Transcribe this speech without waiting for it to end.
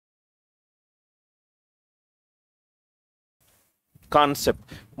Concept.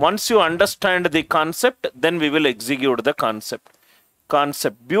 Once you understand the concept, then we will execute the concept.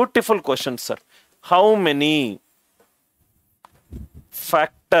 Concept. Beautiful question, sir. How many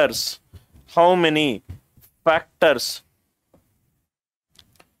factors? How many factors?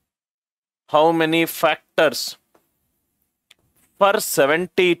 How many factors for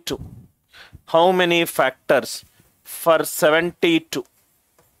 72? How many factors for 72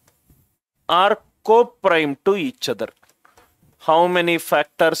 are co-prime to each other? How many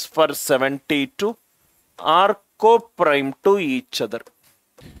factors for 72 are co-prime to each other?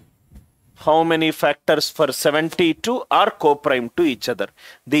 How many factors for 72 are co-prime to each other?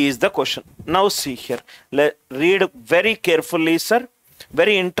 This is the question. Now see here. Read very carefully, sir.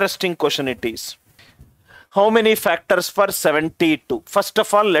 Very interesting question it is. How many factors for 72? First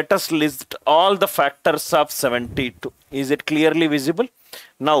of all, let us list all the factors of 72. Is it clearly visible?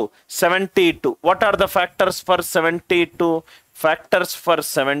 Now, 72. What are the factors for 72? Factors for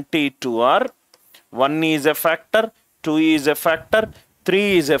 72 are 1 is a factor, 2 is a factor,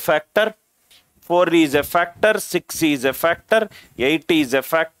 3 is a factor, 4 is a factor, 6 is a factor, 8 is a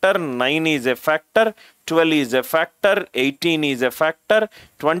factor, 9 is a factor, 12 is a factor, 18 is a factor,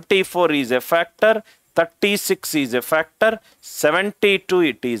 24 is a factor, 36 is a factor, 72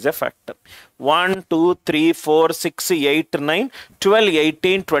 it is a factor. 1, 2, 3, 4, 6, 8, 9, 12,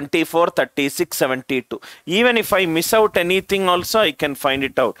 18, 24, 36, 72. Even if I miss out anything also, I can find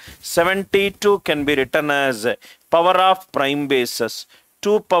it out. 72 can be written as power of prime bases.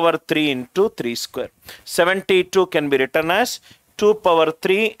 2 power 3 into 3 square. 72 can be written as 2 power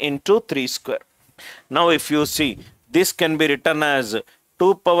 3 into 3 square. Now if you see, this can be written as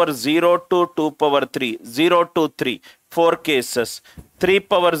 2 power 0 to 2 power 3, 0 to 3, 4 cases, 3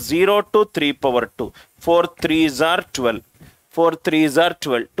 power 0 to 3 power 2, 4 3s are 12, 4 3s are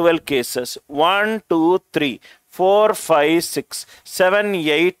 12, 12 cases, 1, 2, 3, 4, 5, 6, 7,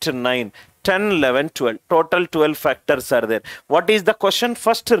 8, 9, 10, 11, 12. Total 12 factors are there. What is the question?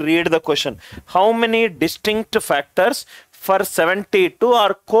 First read the question. How many distinct factors for 72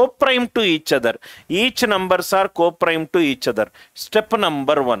 are co-prime to each other? Each numbers are co-prime to each other. Step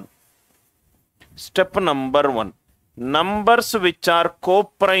number 1. Step number 1. Numbers which are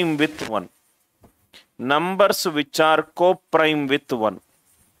co-prime with 1. Numbers which are co-prime with 1.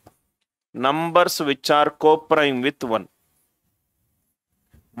 Numbers which are co-prime with 1.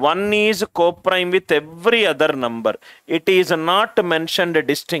 1 is co-prime with every other number. It is not mentioned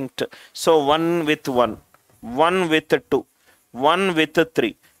distinct. So 1 with 1, 1 with 2, 1 with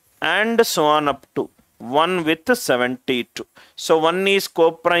 3, and so on up to 1 with 72. So 1 is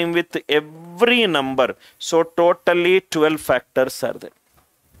co-prime with every number. So totally 12 factors are there.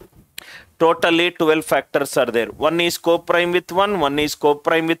 Totally 12 factors are there. 1 is co-prime with 1, 1 is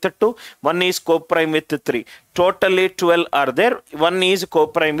co-prime with 2, 1 is co-prime with 3. Totally 12 are there. 1 is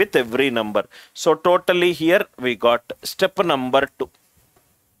co-prime with every number. So totally here we got step number 2.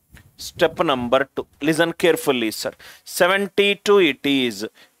 Step number 2. Listen carefully, sir. 72 it is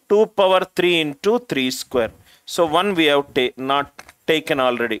 2 power 3 into 3 square. So 1 we have not taken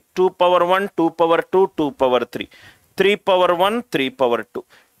already. 2 power 1, 2 power 2, 2 power 3. 3 power 1, 3 power 2.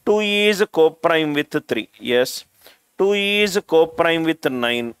 2 is co-prime with 3. Yes. 2 is co-prime with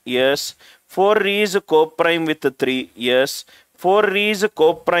 9. Yes. 4 is co-prime with 3. Yes. 4 is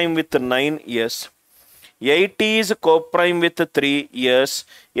co-prime with 9. Yes. 8 is co-prime with 3. Yes.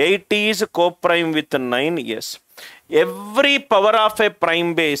 8 is co-prime with 9. Yes. Every power of a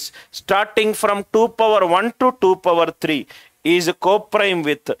prime base starting from 2 power 1 to 2 power 3 is co-prime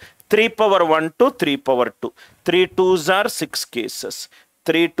with 3 power 1 to 3 power 2. 3 2s are 6 cases.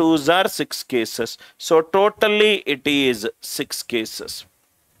 3 2s are 6 cases. So totally it is 6 cases.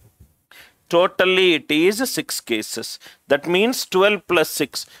 Totally it is 6 cases. That means 12 plus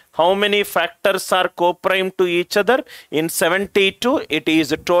 6. How many factors are co-prime to each other? In 72 it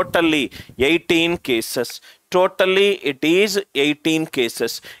is totally 18 cases. Totally it is 18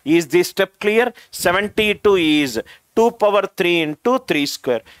 cases. Is this step clear? 72 is 2 power 3 into 3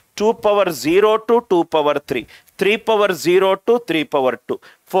 square. 2 power 0 to 2 power 3. 3 power 0 to 3 power 2.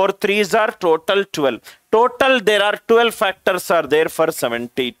 4 3s are total 12. Total there are 12 factors are there for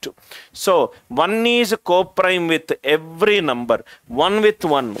 72. So 1 is co-prime with every number. 1 with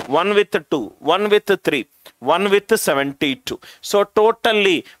 1, 1 with 2, 1 with 3, 1 with 72. So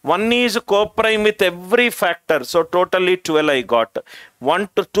totally 1 is co-prime with every factor. So totally 12 I got. 1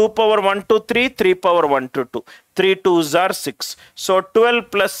 to 2 power 1 to 3, 3 power 1 to 2. 3 2s are 6. So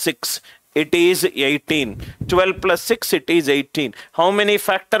 12 plus 6. It is 18. 12 plus 6, it is 18. How many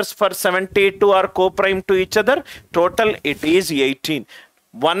factors for 72 are co-prime to each other? Total, it is 18.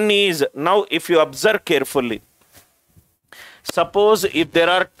 1 is, now if you observe carefully, Suppose if there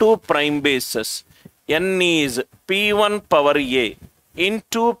are two prime bases, n is p1 power a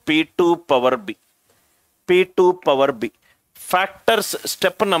into p2 power b. P2 power b. Factors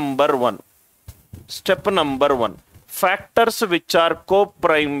step number 1. Step number 1. Factors which are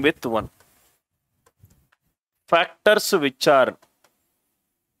co-prime with 1. Factors which are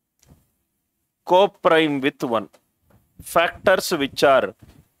co-prime with 1. Factors which are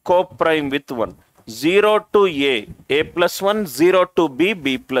co-prime with 1. 0 to a plus 1, 0 to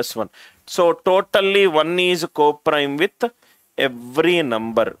b plus 1. So totally 1 is co-prime with every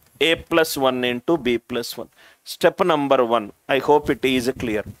number, a plus 1 into b plus 1. Step number 1. I hope it is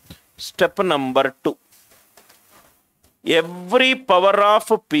clear. Step number 2. Every power of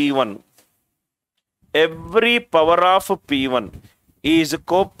p1, every power of p1 is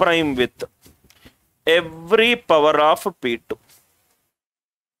co-prime with every power of p2.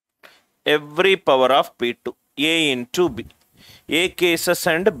 Every power of p2, a into b. A cases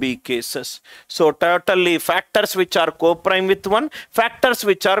and b cases. So totally factors which are co-prime with 1, factors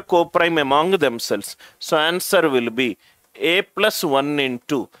which are co-prime among themselves. So answer will be a plus 1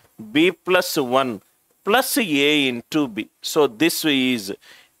 into b plus 1 plus a into b. So this is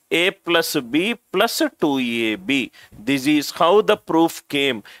a plus b plus 2ab. This is how the proof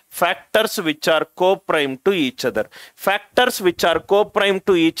came. Factors which are co-prime to each other. Factors which are co-prime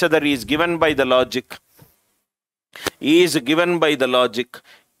to each other is given by the logic. Is given by the logic.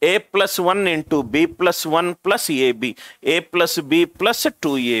 A plus 1 into b plus 1 plus ab. A plus b plus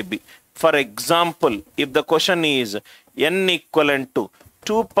 2ab. For example, if the question is n equivalent to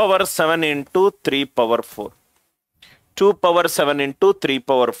 2 power 7 into 3 power 4. 2 power 7 into 3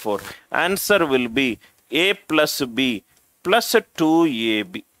 power 4. Answer will be a plus b plus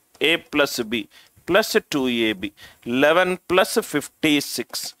 2ab. A plus b plus 2ab. 11 plus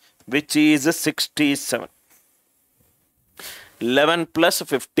 56, which is 67. 11 plus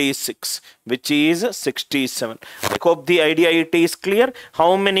 56, which is 67. I hope the idea it is clear.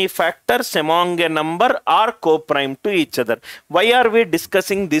 How many factors among a number are co-prime to each other? Why are we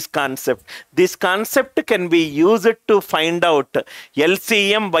discussing this concept? This concept can be used to find out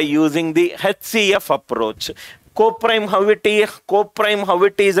LCM by using the HCF approach. Co-prime how it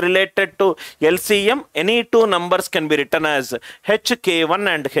is related to LCM. Any two numbers can be written as HK1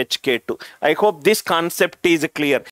 and HK2. I hope this concept is clear.